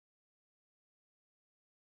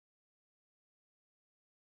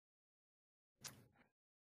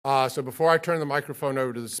So before I turn the microphone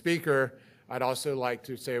over to the speaker, I'd also like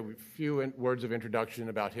to say a few words of introduction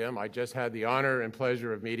about him. I just had the honor and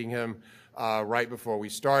pleasure of meeting him right before we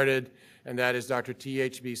started, and that is Dr.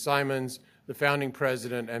 T.H.B. Symons, the founding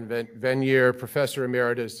president and Venier Professor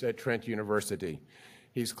Emeritus at Trent University.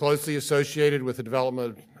 He's closely associated with the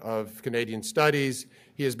development of Canadian Studies.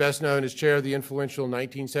 He is best known as chair of the influential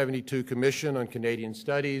 1972 Commission on Canadian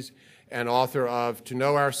Studies and author of To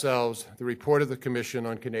Know Ourselves, the report of the Commission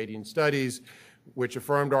on Canadian Studies, which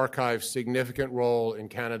affirmed archives' significant role in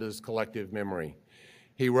Canada's collective memory.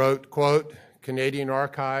 He wrote, quote, "Canadian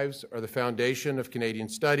archives are the foundation of Canadian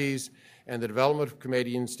studies, and the development of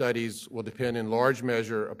Canadian studies will depend in large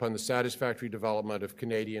measure upon the satisfactory development of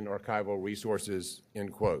Canadian archival resources,"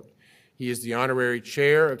 end quote. He is the honorary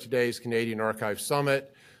chair of today's Canadian Archives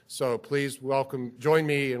Summit, so please join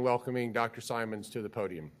me in welcoming Dr. Symons to the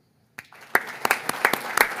podium.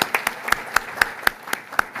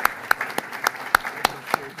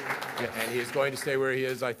 And he is going to stay where he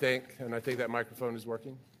is, I think, and I think that microphone is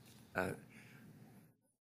working.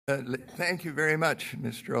 Thank you very much,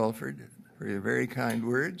 Mr. Alford, for your very kind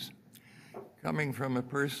words. Coming from a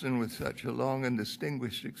person with such a long and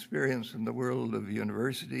distinguished experience in the world of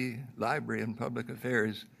university, library, and public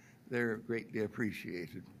affairs, they're greatly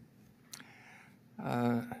appreciated.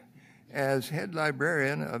 As head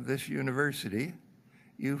librarian of this university,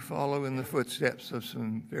 you follow in the footsteps of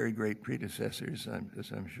some very great predecessors,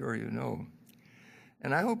 as I'm sure you know.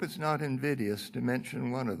 And I hope it's not invidious to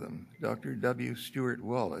mention one of them, Dr. W. Stuart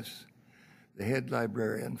Wallace, the head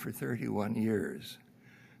librarian for 31 years,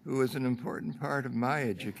 who was an important part of my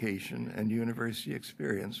education and university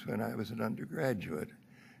experience when I was an undergraduate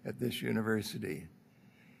at this university.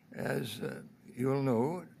 As you'll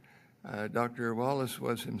know, Dr. Wallace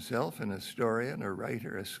was himself an historian, a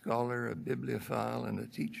writer, a scholar, a bibliophile, and a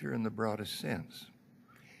teacher in the broadest sense.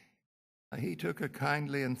 He took a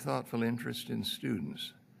kindly and thoughtful interest in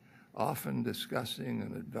students, often discussing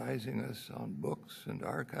and advising us on books and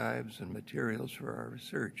archives and materials for our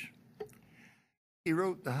research. He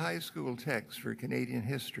wrote the high school text for Canadian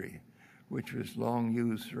history, which was long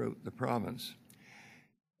used throughout the province.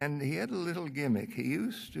 And he had a little gimmick. He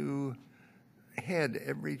used to head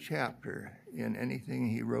every chapter in anything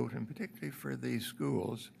he wrote, and particularly for these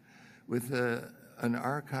schools, with an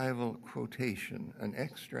archival quotation, an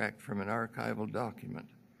extract from an archival document.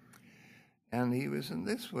 And he was in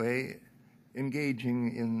this way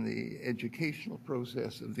engaging in the educational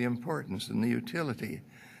process of the importance and the utility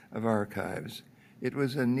of archives. It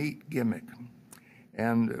was a neat gimmick,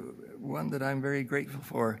 and one that I'm very grateful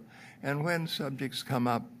for. And when subjects come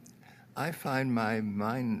up, I find my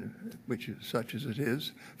mind, which is such as it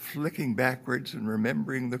is, flicking backwards and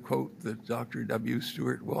remembering the quote that Dr. W.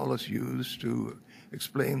 Stuart Wallace used to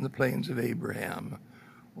explain the Plains of Abraham,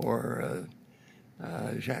 or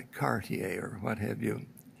Jacques Cartier, or what have you.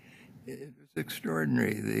 It was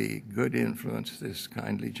extraordinary, the good influence this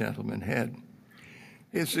kindly gentleman had.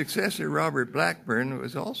 His successor, Robert Blackburn,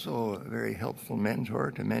 was also a very helpful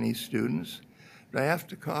mentor to many students. But I have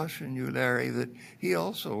to caution you, Larry, that he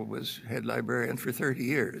also was head librarian for 30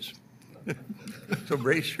 years. So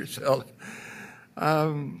brace yourself.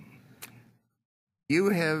 You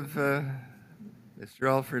have, Mr.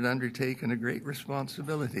 Alford, undertaken a great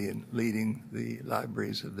responsibility in leading the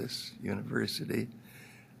libraries of this university.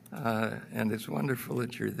 And it's wonderful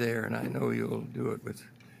that you're there, and I know you'll do it with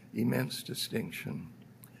immense distinction.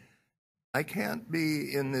 I can't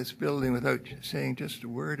be in this building without saying just a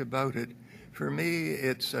word about it. For me,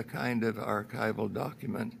 it's a kind of archival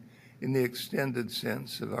document in the extended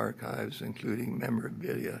sense of archives, including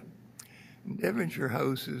memorabilia. And Devonshire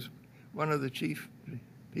House is one of the chief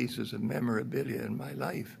pieces of memorabilia in my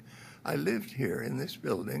life. I lived here in this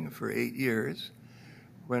building for 8 years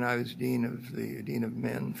when I was Dean of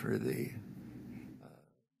Men for the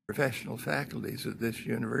professional faculties at this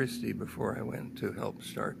university before I went to help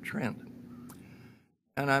start Trent.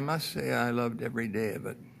 And I must say I loved every day of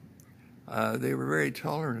it. They were very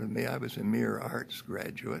tolerant of me. I was a mere arts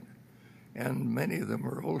graduate, and many of them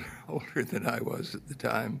were older than I was at the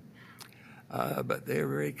time, but they were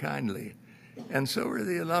very kindly. And so were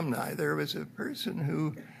the alumni. There was a person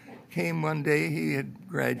who came one day. He had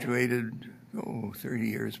graduated, 30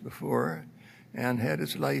 years before, and had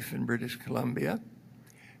his life in British Columbia,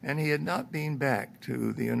 and he had not been back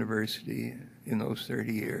to the university in those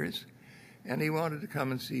 30 years, and he wanted to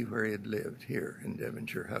come and see where he had lived here in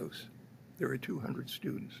Devonshire House. There were 200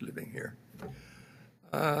 students living here.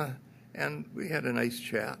 And we had a nice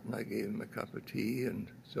chat, and I gave him a cup of tea and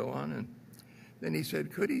so on. And then he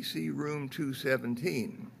said, could he see room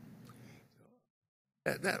 217?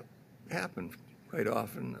 That happened quite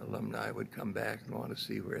often alumni would come back and want to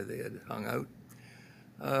see where they had hung out.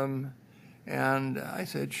 And I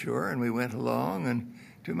said, sure, and we went along, and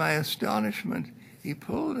to my astonishment, he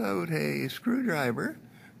pulled out a screwdriver,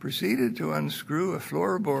 proceeded to unscrew a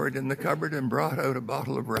floorboard in the cupboard, and brought out a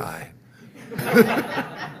bottle of rye.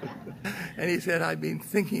 And he said, I've been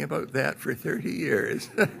thinking about that for 30 years.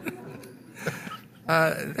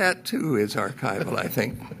 That, too, is archival, I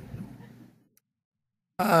think.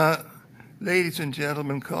 Ladies and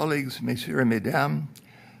gentlemen, colleagues, messieurs et mesdames,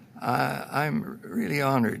 I'm really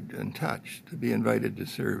honored and touched to be invited to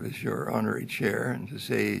serve as your honorary chair and to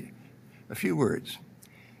say a few words.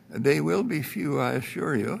 They will be few, I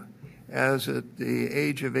assure you, as at the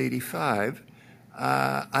age of 85,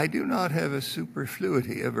 I do not have a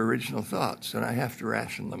superfluity of original thoughts, and I have to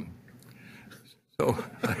ration them. So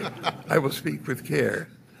I will speak with care.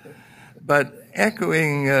 But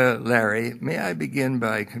echoing Larry, may I begin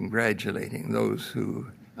by congratulating those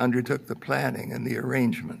who undertook the planning and the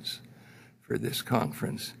arrangements for this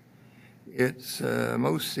conference. It's a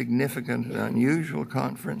most significant and unusual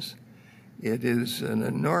conference. It is an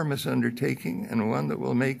enormous undertaking and one that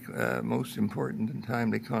will make most important and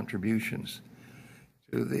timely contributions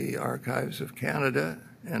to the archives of Canada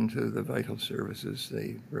and to the vital services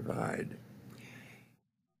they provide.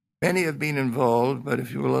 Many have been involved, but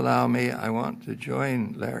if you will allow me, I want to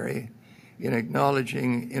join Larry in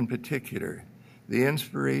acknowledging in particular the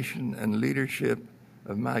inspiration and leadership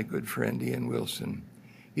of my good friend Ian Wilson.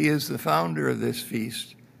 He is the founder of this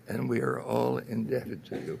feast, and we are all indebted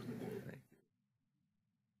to you. Thank you.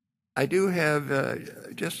 I do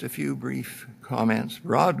have just a few brief comments,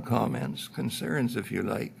 broad comments, concerns, if you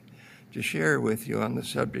like, to share with you on the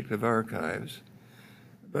subject of archives.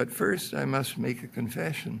 But first, I must make a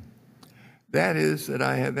confession. That is that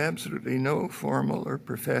I have absolutely no formal or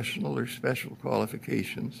professional or special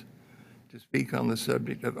qualifications to speak on the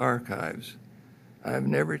subject of archives. I have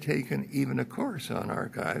never taken even a course on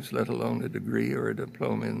archives, let alone a degree or a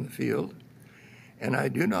diploma in the field, and I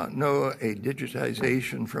do not know a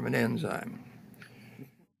digitization from an enzyme.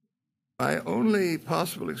 My only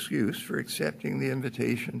possible excuse for accepting the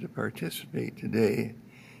invitation to participate today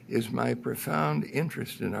is my profound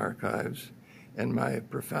interest in archives and my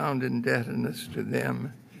profound indebtedness to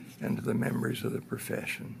them and to the members of the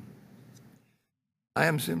profession. I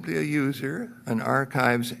am simply a user, an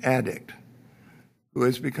archives addict, who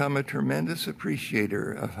has become a tremendous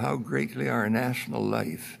appreciator of how greatly our national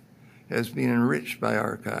life has been enriched by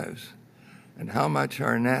archives and how much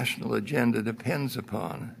our national agenda depends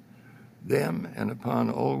upon them and upon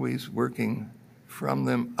always working from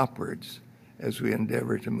them upwards as we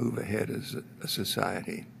endeavor to move ahead as a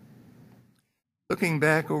society. Looking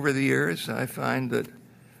back over the years, I find that,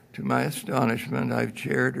 to my astonishment, I've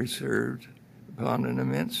chaired or served upon an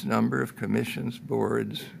immense number of commissions,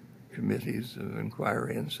 boards, committees of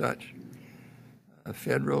inquiry and such,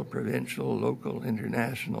 federal, provincial, local,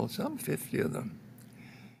 international, some 50 of them.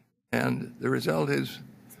 And the result is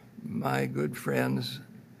my good friends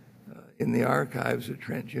in the archives at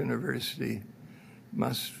Trent University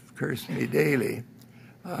must curse me daily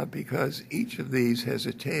because each of these has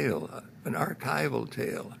a tale, an archival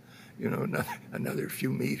tale, you know, another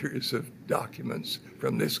few meters of documents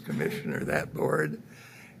from this commission or that board.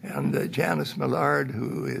 And Janice Millard,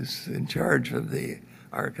 who is in charge of the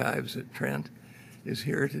archives at Trent, is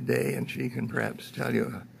here today, and she can perhaps tell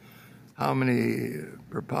you how many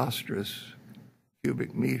preposterous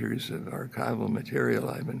cubic meters of archival material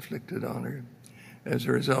I've inflicted on her as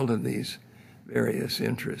a result of these various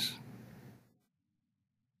interests.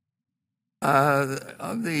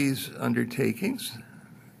 Of these undertakings,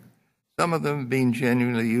 some of them have been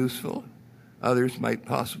genuinely useful, others might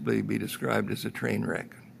possibly be described as a train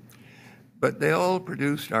wreck. But they all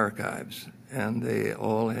produced archives, and they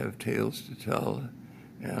all have tales to tell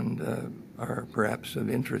and are perhaps of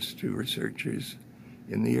interest to researchers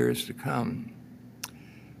in the years to come.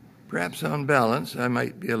 Perhaps on balance, I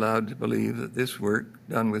might be allowed to believe that this work,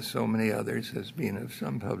 done with so many others, has been of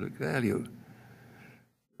some public value.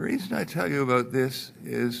 The reason I tell you about this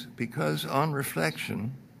is because, on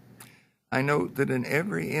reflection, I note that in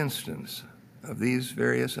every instance of these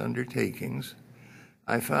various undertakings,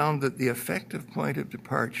 I found that the effective point of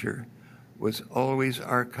departure was always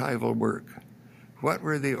archival work. What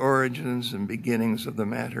were the origins and beginnings of the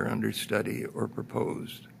matter under study or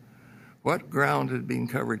proposed? What ground had been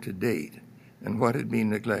covered to date, and what had been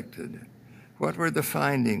neglected? What were the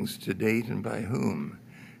findings to date and by whom?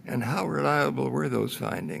 And how reliable were those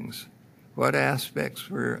findings? What aspects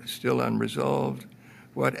were still unresolved?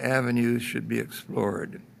 What avenues should be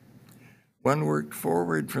explored? One worked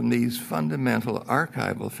forward from these fundamental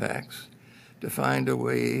archival facts to find a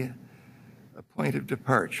way, a point of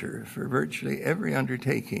departure for virtually every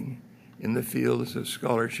undertaking in the fields of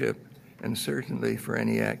scholarship and certainly for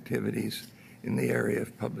any activities in the area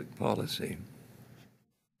of public policy.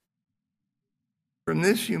 From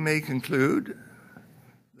this, you may conclude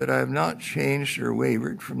that I have not changed or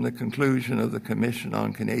wavered from the conclusion of the Commission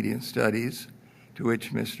on Canadian Studies, to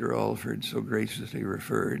which Mr. Alford so graciously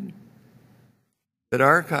referred, that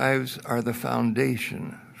archives are the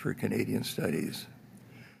foundation for Canadian studies.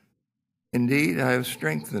 Indeed, I have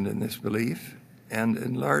strengthened in this belief and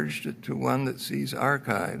enlarged it to one that sees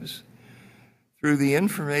archives, through the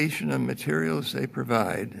information and materials they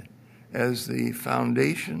provide, as the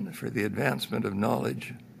foundation for the advancement of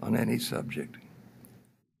knowledge on any subject.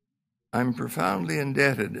 I'm profoundly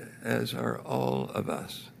indebted, as are all of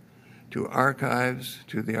us, to archives,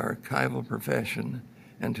 to the archival profession,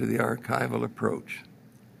 and to the archival approach.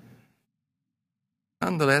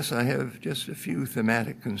 Nonetheless, I have just a few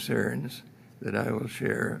thematic concerns that I will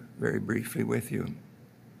share very briefly with you.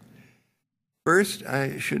 First,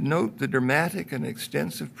 I should note the dramatic and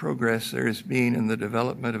extensive progress there has been in the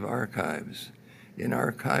development of archives, in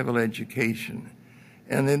archival education,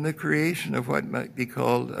 and in the creation of what might be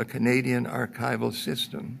called a Canadian archival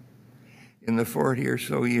system in the 40 or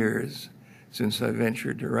so years since I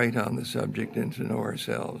ventured to write on the subject and to know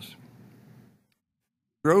ourselves.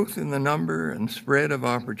 Growth in the number and spread of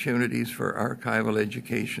opportunities for archival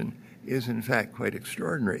education is in fact quite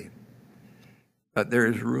extraordinary. But there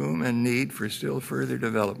is room and need for still further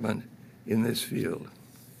development in this field.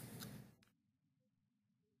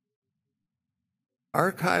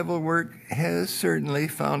 Archival work has certainly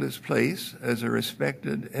found its place as a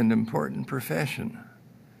respected and important profession,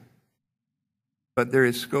 but there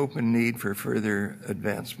is scope and need for further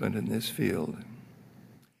advancement in this field.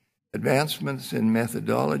 Advancements in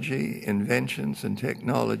methodology, inventions, and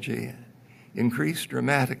technology increase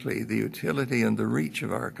dramatically the utility and the reach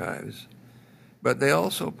of archives, but they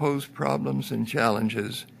also pose problems and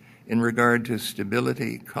challenges in regard to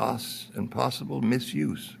stability, costs, and possible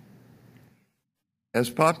misuse. As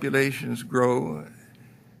populations grow,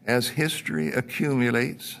 as history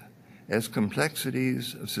accumulates, as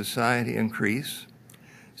complexities of society increase,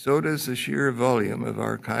 so does the sheer volume of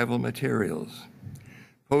archival materials,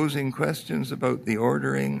 posing questions about the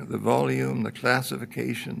ordering, the volume, the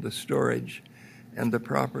classification, the storage, and the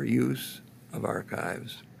proper use of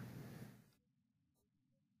archives.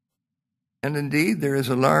 And indeed, there is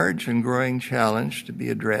a large and growing challenge to be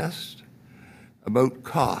addressed about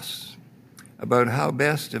costs, about how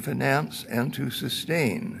best to finance and to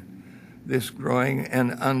sustain this growing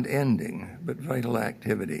and unending but vital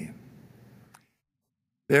activity.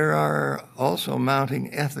 There are also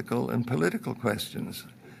mounting ethical and political questions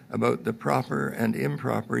about the proper and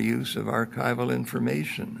improper use of archival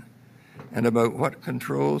information and about what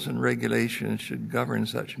controls and regulations should govern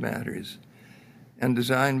such matters, and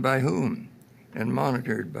designed by whom and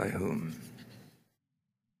monitored by whom.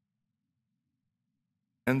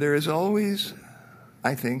 And there is always,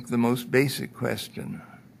 I think, the most basic question,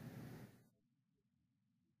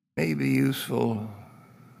 may be useful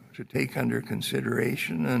to take under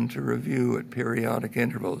consideration and to review at periodic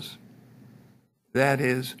intervals. That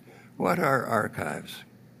is, what are archives?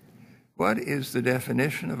 What is the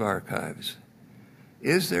definition of archives?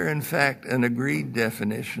 Is there, in fact, an agreed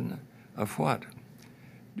definition of what?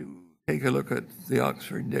 Take a look at the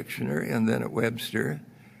Oxford Dictionary and then at Webster,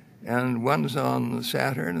 and one's on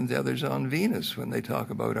Saturn and the other's on Venus when they talk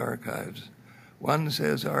about archives. One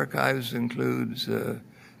says archives includes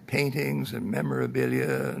paintings and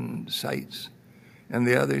memorabilia and sites, and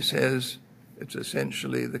the other says it's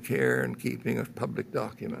essentially the care and keeping of public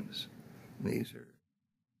documents. And these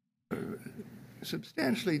are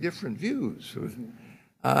substantially different views.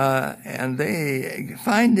 And they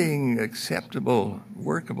finding acceptable,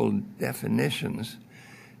 workable definitions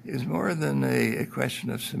is more than a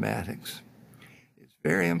question of semantics. It's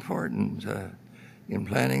very important in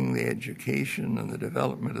planning the education and the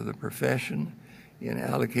development of the profession, in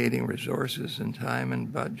allocating resources and time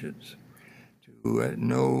and budgets, to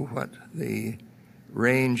know what the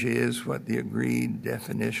range is, what the agreed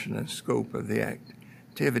definition and scope of the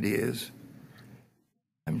activity is.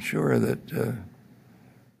 I'm sure that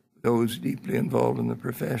those deeply involved in the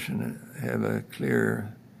profession have a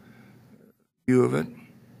clear view of it.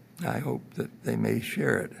 I hope that they may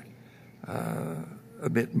share it a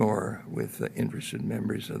bit more with the interested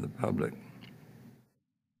members of the public.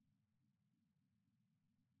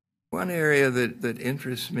 One area that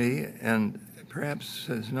interests me and perhaps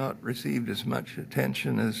has not received as much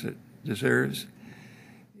attention as it deserves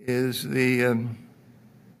is the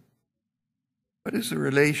what is the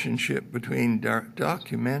relationship between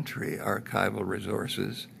documentary archival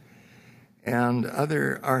resources and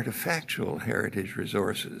other artifactual heritage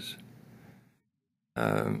resources?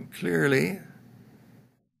 Clearly,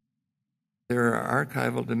 there are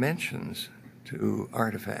archival dimensions to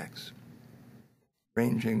artifacts,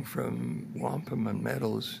 ranging from wampum and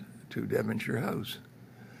medals to Devonshire House.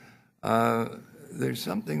 There's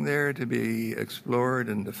something there to be explored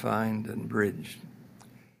and defined and bridged.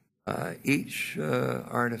 Each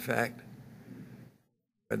artifact,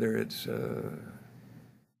 whether it's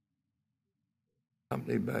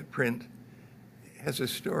accompanied by print, has a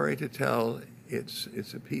story to tell.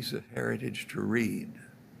 It's a piece of heritage to read.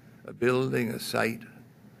 A building, a site,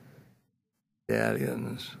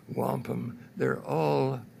 medallions, wampum, they're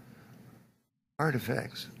all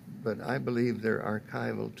artifacts, but I believe they're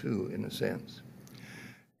archival too, in a sense.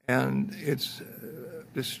 And it's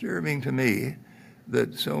disturbing to me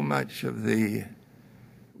that so much of the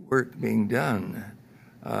work being done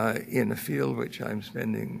in a field which I'm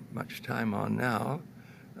spending much time on now,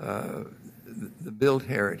 the built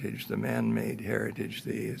heritage, the man-made heritage,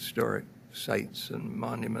 the historic sites and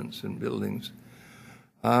monuments and buildings,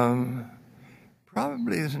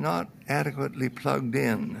 probably is not adequately plugged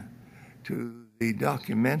in to the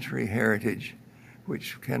documentary heritage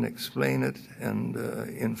which can explain it and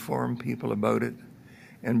inform people about it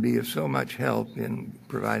and be of so much help in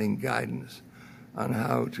providing guidance on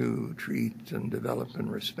how to treat and develop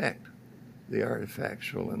and respect the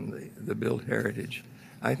artifactual and the built heritage.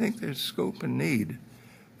 I think there's scope and need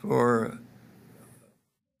for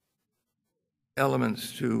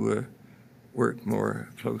elements to work more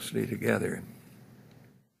closely together.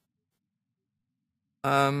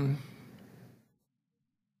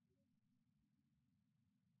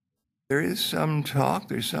 There is some talk,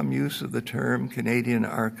 there's some use of the term Canadian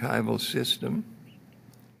archival system.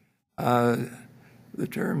 The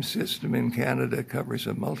term system in Canada covers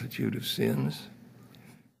a multitude of sins.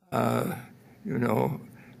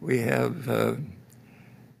 We have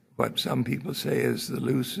what some people say is the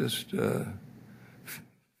loosest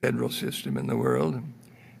federal system in the world,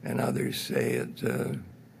 and others say it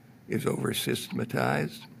is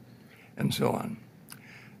over-systematized, and so on.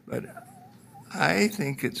 But I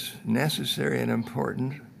think it's necessary and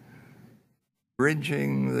important,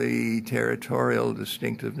 bridging the territorial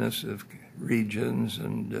distinctiveness of regions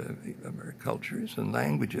and of our cultures and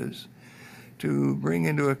languages, to bring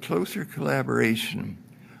into a closer collaboration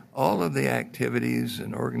all of the activities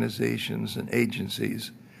and organizations and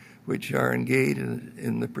agencies which are engaged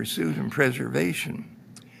in the pursuit and preservation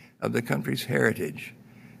of the country's heritage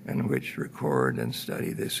and which record and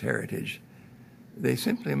study this heritage. They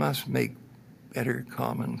simply must make better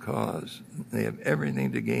common cause. They have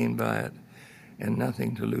everything to gain by it and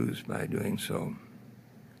nothing to lose by doing so.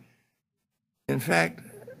 In fact,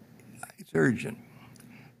 it's urgent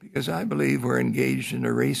because I believe we're engaged in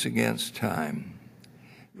a race against time.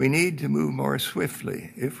 We need to move more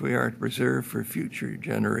swiftly if we are to preserve for future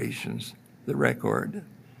generations the record,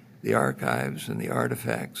 the archives, and the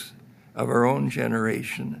artifacts of our own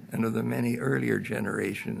generation and of the many earlier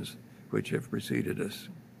generations which have preceded us.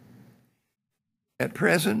 At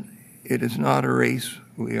present, it is not a race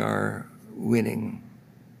we are winning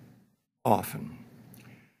often.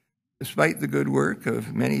 Despite the good work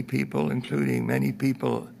of many people, including many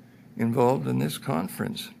people involved in this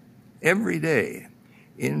conference, every day,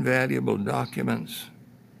 invaluable documents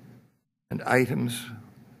and items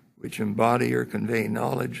which embody or convey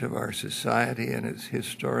knowledge of our society and its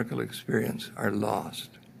historical experience are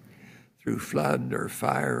lost through flood or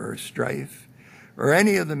fire or strife, or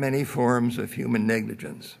any of the many forms of human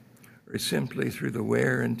negligence, or simply through the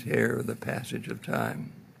wear and tear of the passage of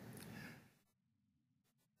time.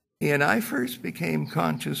 And I first became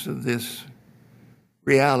conscious of this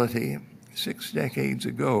reality 6 decades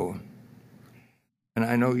ago, and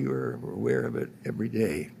I know you are aware of it every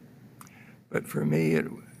day. But for me, it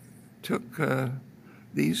took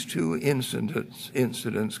these two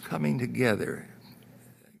incidents coming together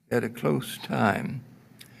at a close time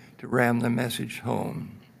to ram the message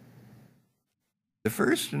home. The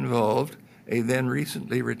first involved a then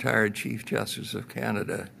recently retired Chief Justice of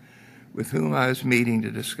Canada, with whom I was meeting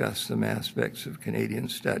to discuss some aspects of Canadian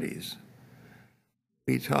studies.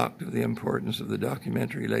 We talked of the importance of the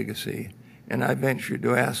documentary legacy, and I ventured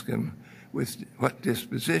to ask him with what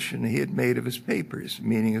disposition he had made of his papers,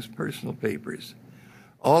 meaning his personal papers.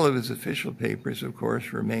 All of his official papers, of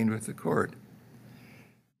course, remained with the court.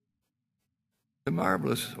 A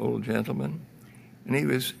marvelous old gentleman, and he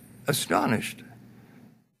was astonished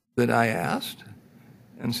that I asked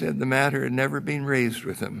and said the matter had never been raised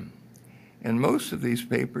with him. And most of these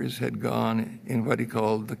papers had gone in what he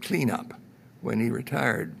called the cleanup when he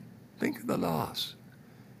retired. Think of the loss.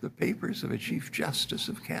 The papers of a Chief Justice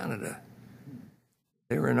of Canada.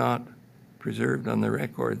 They were not preserved on the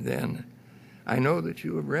record then. I know that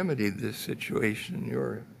you have remedied this situation in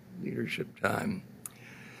your leadership time.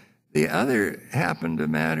 The other happened a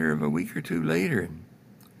matter of a week or two later.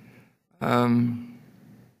 I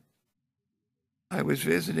was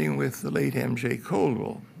visiting with the late M.J.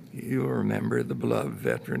 Coldwell. You'll remember the beloved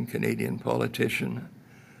veteran Canadian politician,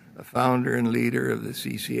 a founder and leader of the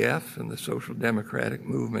CCF and the Social Democratic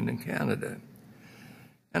movement in Canada.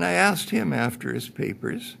 And I asked him after his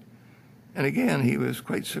papers, and again he was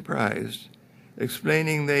quite surprised,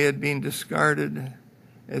 explaining they had been discarded,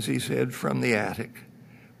 as he said, from the attic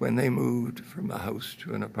when they moved from a house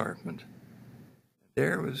to an apartment.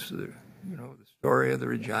 There was the story of the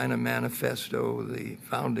Regina Manifesto, the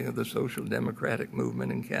founding of the Social Democratic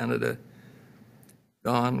movement in Canada,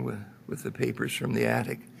 gone with the papers from the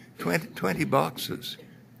attic. 20 boxes.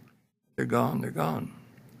 They're gone, they're gone.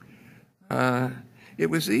 It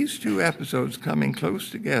was these two episodes coming close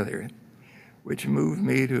together which moved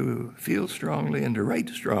me to feel strongly and to write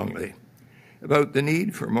strongly about the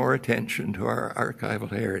need for more attention to our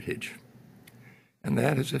archival heritage. And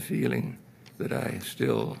that is a feeling that I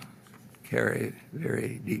still carry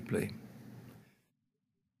very deeply.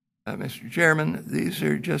 Mr. Chairman, these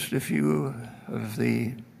are just a few of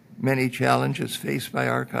the many challenges faced by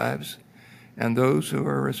archives and those who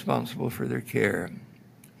are responsible for their care.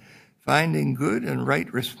 Finding good and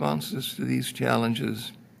right responses to these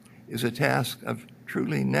challenges is a task of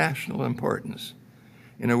truly national importance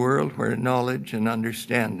in a world where knowledge and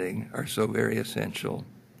understanding are so very essential.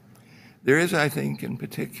 There is, I think, in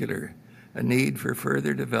particular, a need for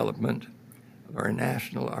further development of our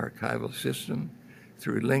national archival system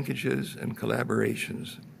through linkages and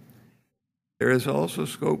collaborations. There is also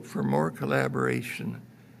scope for more collaboration,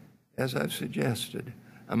 as I've suggested,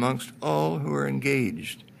 amongst all who are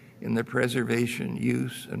engaged in the preservation,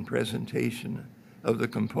 use, and presentation of the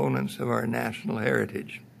components of our national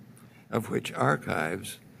heritage, of which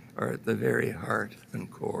archives are at the very heart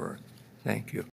and core. Thank you.